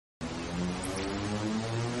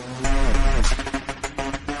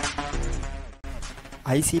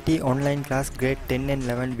ICT online class grade 10 and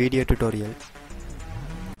 11 video tutorial.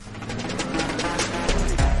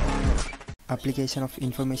 Application of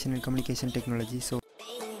information and communication technology. So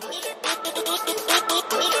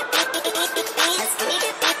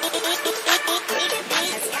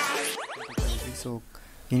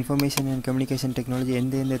information and communication technology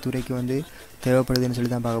எந்த துறைக்கு வந்து தேவைப்படுதுன்னு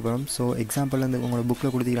சொல்லி தான் பார்க்க போகிறோம். ஸோ எக்ஸாம்பிள் வந்து உங்களோட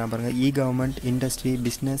புக்கில் கொடுத்துக்கலாம் பாருங்கள். கவர்மெண்ட், இண்டஸ்ட்ரி,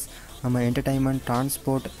 பிஸ்னஸ், நம்ம entertainment,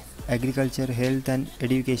 transport, agriculture, health and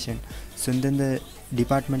education. So இந்தந்த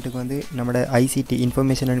டிபார்ட்மெண்ட்டுக்கு வந்து நம்மளோட ICT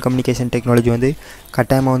information and communication technology வந்து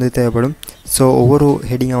கட்டாயமாக வந்து தேவைப்படும். ஸோ ஒவ்வொரு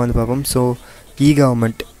ஹெட்டிங்காக வந்து பார்ப்போம். ஸோ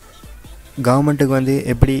கவர்மெண்ட்டுக்கு வந்து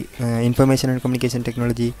எப்படி இன்ஃபர்மேஷன் அண்ட் கம்யூனிகேஷன்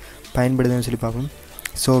டெக்னாலஜி பயன்படுதுன்னு சொல்லி பார்ப்போம்.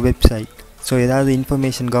 So website. ஸோ ஏதாவது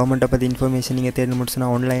இன்ஃபர்மேஷன் கவர்மெண்ட்டை பற்றி இன்ஃபர்மேஷன் நீங்கள் தேடி முடிச்சுன்னா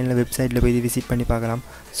ஆன்லைனில் வெப்சைட்டில் போய் விசிட் பண்ணி பார்க்கலாம்.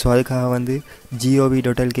 ஸோ அதுக்காக வந்து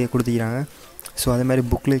gov.lk கொடுத்துக்கிறாங்க. ஸோ அதே மாதிரி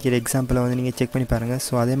புக்கில் இருக்கிற எக்ஸாம்பிளை வந்து நீங்கள் செக் பண்ணி பாருங்கள்.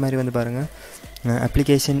 ஸோ அதே மாதிரி வந்து பாருங்கள்,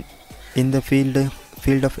 அப்ளிகேஷன் இந்த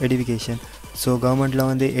ஃபீல்ட் ஆஃப் எடுகேஷன். ஸோ கவர்மெண்ட்டில்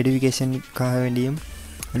வந்து எடுகேஷனுக்காக வேண்டியும்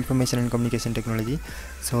information and communication technology.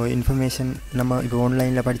 So information நம்ம இப்போ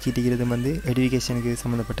ஆன்லைனில் படிச்சுட்டு இருக்கிறது வந்து எடுகேஷனுக்கு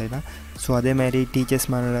சம்மந்தப்பட்டது தான். ஸோ அதே மாதிரி டீச்சர்ஸ்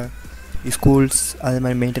மேலே ஸ்கூல்ஸ் அதே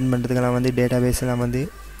மாதிரி மெயின்டைன் பண்ணுறதுக்கெல்லாம் வந்து டேட்டா பேஸ்லாம் வந்து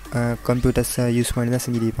கம்ப்யூட்டர்ஸை யூஸ் பண்ணி தான்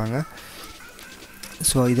செஞ்சுருப்பாங்க.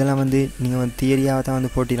 ஸோ இதெல்லாம் வந்து நீங்கள் வந்து தியரியாக தான்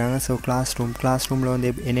வந்து போட்டிடுறாங்க. ஸோ கிளாஸ் ரூமில் வந்து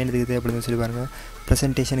என்னென்னதுக்கு தேவைப்படுதுன்னு சொல்லி பாருங்கள்.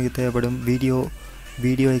 ப்ரெசன்டேஷனுக்கு தேவைப்படும்,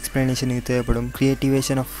 வீடியோ எக்ஸ்ப்ளனேஷனுக்கு தேவைப்படும்,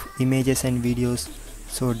 க்ரியேட்டிவேஷன் of images and videos,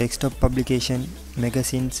 so desktop publication,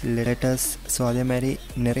 magazines, letters. So அதே மாதிரி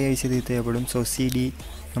நிறைய விஷயத்துக்கு தேவைப்படும். ஸோ சிடி,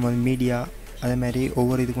 நம்ம மீடியா, அதே மாதிரி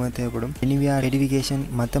ஒவ்வொரு இதுக்கும் வந்து தேவைப்படும். எனிவிஆர் எடுகேஷன்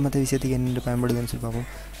மற்ற விஷயத்துக்கு என்னென்று பயன்படுதுன்னு சொல்லி பார்ப்போம்.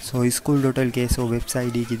 So school.lk. ஸோ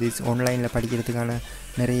வெப்சைட் இருக்குது, ஆன்லைனில் படிக்கிறதுக்கான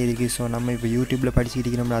நிறைய இருக்குது. ஸோ நம்ம இப்போ யூடியூப்பில் படிச்சுக்கிட்டு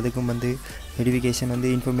இருக்கிறோம்னா அதுக்கும் வந்து எடுகேஷன் வந்து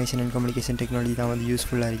இன்ஃபர்மேஷன் அண்ட் கம்யூனிகேஷன் டெக்னாலஜி தான் வந்து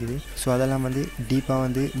யூஸ்ஃபுல்லாக இருக்குது. ஸோ அதெல்லாம் வந்து டீப்பாக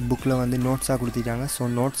வந்து புக்கில் வந்து நோட்ஸாக கொடுத்துட்டாங்க. ஸோ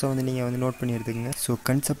நோட்ஸை வந்து நீங்கள் வந்து நோட் பண்ணி எடுத்துக்கங்க. ஸோ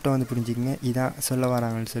கன்செப்டை வந்து புரிஞ்சுக்கங்க, இதான் சொல்ல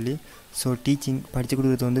வராங்கன்னு சொல்லி. ஸோ டீச்சிங் படித்து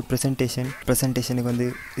கொடுக்குறது வந்து ப்ரெசன்டேஷனுக்கு வந்து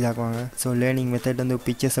இதாக்குவாங்க. ஸோ லேர்னிங் மெத்தட் வந்து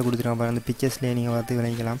பிக்சர்ஸை கொடுத்துருக்காங்க பாருங்கள். அந்த பிக்சர்ஸ்லேயே நீங்கள் பார்த்து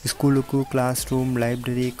விளங்கிக்கலாம். ஸ்கூலுக்கு class room,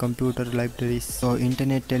 library, computer libraries, so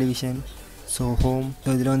internet, television, so home. So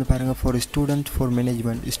இதில் வந்து பாருங்கள், ஃபார் ஸ்டூடெண்ட், ஃபார்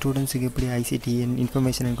மேனேஜ்மெண்ட், ஸ்டூடெண்ட்ஸுக்கு எப்படி ICT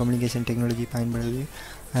information and communication technology பயன்படுது,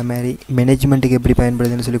 அது மாதிரி மேனேஜ்மெண்ட்டுக்கு எப்படி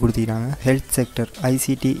பயன்படுதுன்னு சொல்லி கொடுத்துக்கிறாங்க. ஹெல்த் செக்டர்,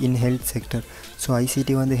 ஐசிடி இன் ஹெல்த் செக்டர். ஸோ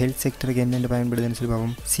ஐசிடி வந்து ஹெல்த் செக்டருக்கு என்னென்ன பயன்படுதுன்னு சொல்லி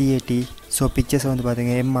பார்ப்போம். சிஏடி, ஸோ பிக்சர்ஸை வந்து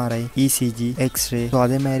பார்த்துங்க, எம்ஆர்ஐ, இசிஜி, எக்ஸ்ரே. ஸோ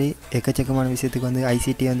அதே மாதிரி எக்கச்சக்கமான விஷயத்துக்கு வந்து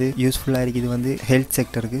ஐசிடி வந்து யூஸ்ஃபுல்லாக இருக்குது வந்து ஹெல்த்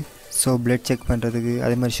செக்டருக்கு. ஸோ பிளட் செக் பண்ணுறதுக்கு,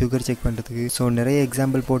 அதே மாதிரி சுகர் செக் பண்ணுறதுக்கு. ஸோ நிறைய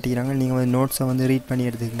எக்ஸாம்பிள் போட்டிக்கிறாங்க, நீங்கள் வந்து நோட்ஸை வந்து ரீட் பண்ணி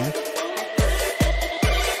எடுத்துக்கங்க.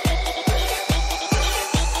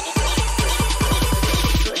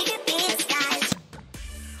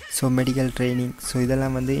 So medical training. ஸோ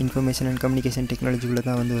இதெல்லாம் வந்து இன்ஃபர்மேஷன் அண்ட் கம்யூனிகேஷன் டெக்னாலஜிக்குள்ளே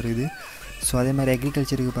தான் வந்து வருது. ஸோ அதே மாதிரி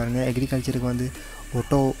அக்ரிகல்ச்சருக்கு பாருங்கள். அக்ரிகல்ச்சருக்கு வந்து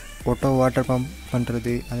ஒட்டோ வாட்டர் பம்ப்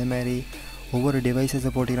பண்ணுறது, அதே மாதிரி ஒவ்வொரு டிவைஸஸை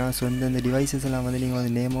போட்டிக்கிறாங்க. ஸோ இந்த டிவைஸஸ் எல்லாம் வந்து நீங்கள்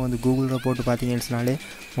வந்து நேமாக வந்து கூகுளில் போட்டு பார்த்தீங்கன்னாலே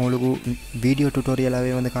உங்களுக்கு வீடியோ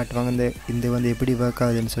டுட்டோரியலாகவே வந்து காட்டுவாங்க இந்த வந்து எப்படி ஒர்க்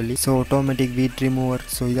ஆகுதுன்னு சொல்லி. ஸோ ஆட்டோமேட்டிக் வீட் ரிமூவர்.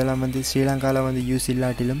 ஸோ இதெல்லாம் வந்து ஸ்ரீலங்காவில் வந்து யூஸ்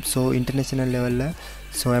இல்லாட்டிலும் ஸோ இன்டர்நேஷ்னல் லெவலில்,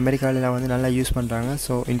 ஸோ அமெரிக்காவிலாம் வந்து நல்லா யூஸ் பண்ணுறாங்க.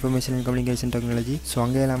 So information and communication technology so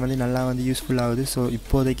அங்கேயெல்லாம் வந்து நல்லா வந்து யூஸ்ஃபுல் ஆகுது. ஸோ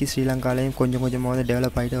இப்போதைக்கு ஸ்ரீலங்காலையும் கொஞ்சம் கொஞ்சமாக வந்து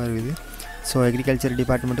டெவலப் ஆகிட்டு வருது. ஸோ அக்ரிகல்ச்சர்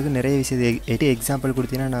டிபார்ட்மெண்ட்டுக்கு நிறைய விஷயம் எக்ஸாம்பிள்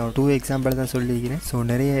கொடுத்தீங்கன்னா நான் 2 எக்ஸாம்பிள் தான் சொல்லியிருக்கிறேன். ஸோ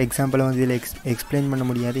நிறைய எக்ஸாம்பிளை வந்து இதில் எக்ஸ்பிளைன் பண்ண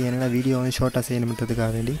முடியாது, ஏன்னா வீடியோ வந்து ஷார்ட்டாக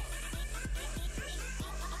செய்யணுன்றதுக்காக வேண்டி.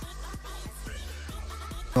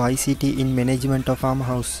 So ICT in management of farm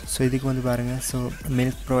house. So இதுக்கு வந்து பாருங்கள், ஸோ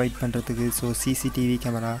மில்க் ப்ரொவைட் பண்ணுறதுக்கு, ஸோ சிசிடிவி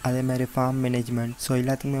கேமரா, அதே மாதிரி ஃபார்ம் மேனேஜ்மெண்ட். ஸோ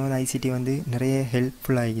எல்லாத்துக்குமே வந்து ஐசிடி வந்து நிறைய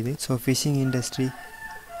ஹெல்ப்ஃபுல்லாகிக்குது. ஸோ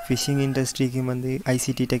ஃபிஷிங் இண்டஸ்ட்ரிக்கு வந்து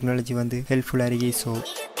ஐசிடி டெக்னாலஜி வந்து ஹெல்ப்ஃபுல்லாக இருக்குது. So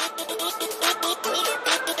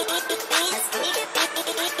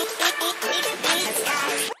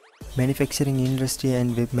manufacturing industry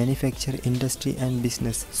and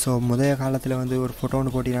business. So முதல் காலத்தில் வந்து ஒரு ஃபோட்டோ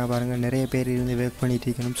ஒன்று போட்டினா பாருங்கள், நிறைய பேர் இருந்து ஒர்க் பண்ணிகிட்டு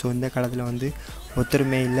இருக்கணும். ஸோ இந்த காலத்தில் வந்து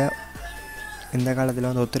ஒத்துழைமை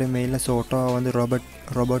இல்லை. ஸோ ஒட்டோவாக வந்து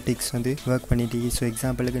ரோபோட்டிக்ஸ் வந்து ஒர்க் பண்ணிட்டு. ஸோ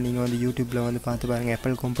எக்ஸாம்பிளுக்கு நீங்கள் வந்து யூடியூப்பில் வந்து பார்த்து பாருங்கள்,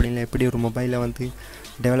 ஆப்பிள் கம்பெனியில் எப்படி ஒரு மொபைலை வந்து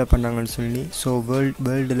டெவலப் பண்ணாங்கன்னு சொல்லி. ஸோ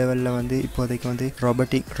வேர்ல்டு லெவலில் வந்து இப்போதைக்கு வந்து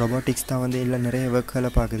ரோபோட்டிக்ஸ் தான் வந்து எல்லாம் நிறைய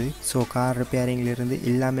ஒர்க்குகளை பார்க்குது. ஸோ கார் ரிப்பேரிங்லேருந்து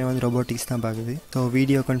எல்லாமே வந்து ரோபோட்டிக்ஸ் தான் பார்க்குது. So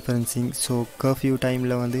video conferencing. So curfew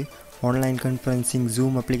டைமில் வந்து ஆன்லைன் கான்ஃபரன்சிங்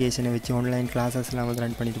ஜூம் அப்ளிகேஷனை வச்சு ஆன்லைன் கிளாஸஸ்லாம் வந்து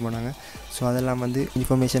ரன் பண்ணிட்டு போனாங்க. ஸோ அதெல்லாம் வந்து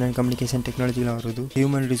இன்ஃபர்மேஷன் அண்ட் கம்யூனிகேஷன் டெக்னாலஜிலாம் வருது.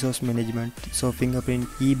 Human resource management, so finger print,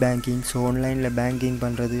 banking, so ஆன்லைனில் பேங்கிங்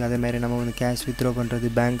பண்ணுறது, அதேமாதிரி நம்ம வந்து கேஷ் வித்ட்ரா பண்ணுறது,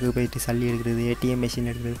 பேங்க்கு போயிட்டு சல்லி எடுக்கிறது, ஏடிஎம் மிஷின்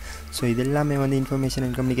எடுக்கிறது. ஸோ இது எல்லாமே வந்து இன்ஃபர்மேஷன்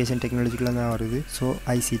அண்ட் கம்யூனிகேஷன் டெக்னாலஜிக்குள்ள தான் வருது. So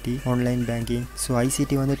ICT, online banking. So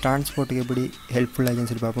ICT வந்து டிரான்ஸ்போர்ட்டுக்கு எப்படி ஹெல்ப்ஃபுல்லாக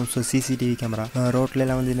சொல்லி பார்ப்போம். ஸோ சிசிடிவி கேமரா,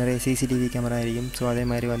 ரோட்லலாம் வந்து நிறைய சிசிடிவி கேமரா இருக்கும். ஸோ அதே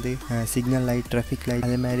மாதிரி வந்து சிக்னல் லைட், ட்ராஃபிக் லைட்,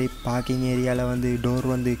 அதே மாதிரி பார்க்கிங் ஏரியாவில் வந்து டோர்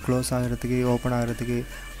வந்து க்ளோஸ் ஆகிறதுக்கு, ஓப்பன் ஆகிறதுக்கு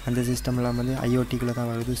அந்த சிஸ்டம்லாம் வந்து ஐஓடிக்குள்ளே தான்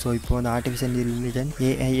வருது. ஸோ இப்போ வந்து ஆர்டிஃபிஷியல் இன்டெலிஜென்ஸ்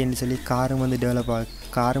ஏஐன்னு சொல்லி காரும் வந்து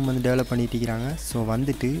டெவலப் பண்ணிட்டு இருக்கிறாங்க. ஸோ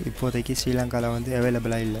வந்துட்டு இப்போதைக்கு ஸ்ரீலங்காவில் வந்து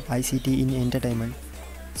அவைலபிளாக இல்லை. ஐசிடி இன் என்டர்டைன்மெண்ட்,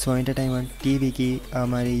 ஸோ என்டர்டைன்மெண்ட் டிவிக்கு அது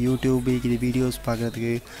மாதிரி யூடியூபுக்கு இது வீடியோஸ்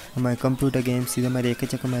பார்க்குறதுக்கு, நம்ம கம்ப்யூட்டர் கேம்ஸ், இதை மாதிரி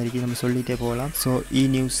எக்கச்சக்கமாக இருக்குது, நம்ம சொல்லிகிட்டே போகலாம். ஸோ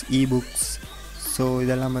நியூஸ், புக்ஸ், ஸோ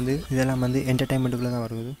இதெல்லாம் வந்து என்டர்டைன்மெண்ட்டுக்குள்ளே தான்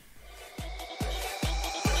வருது.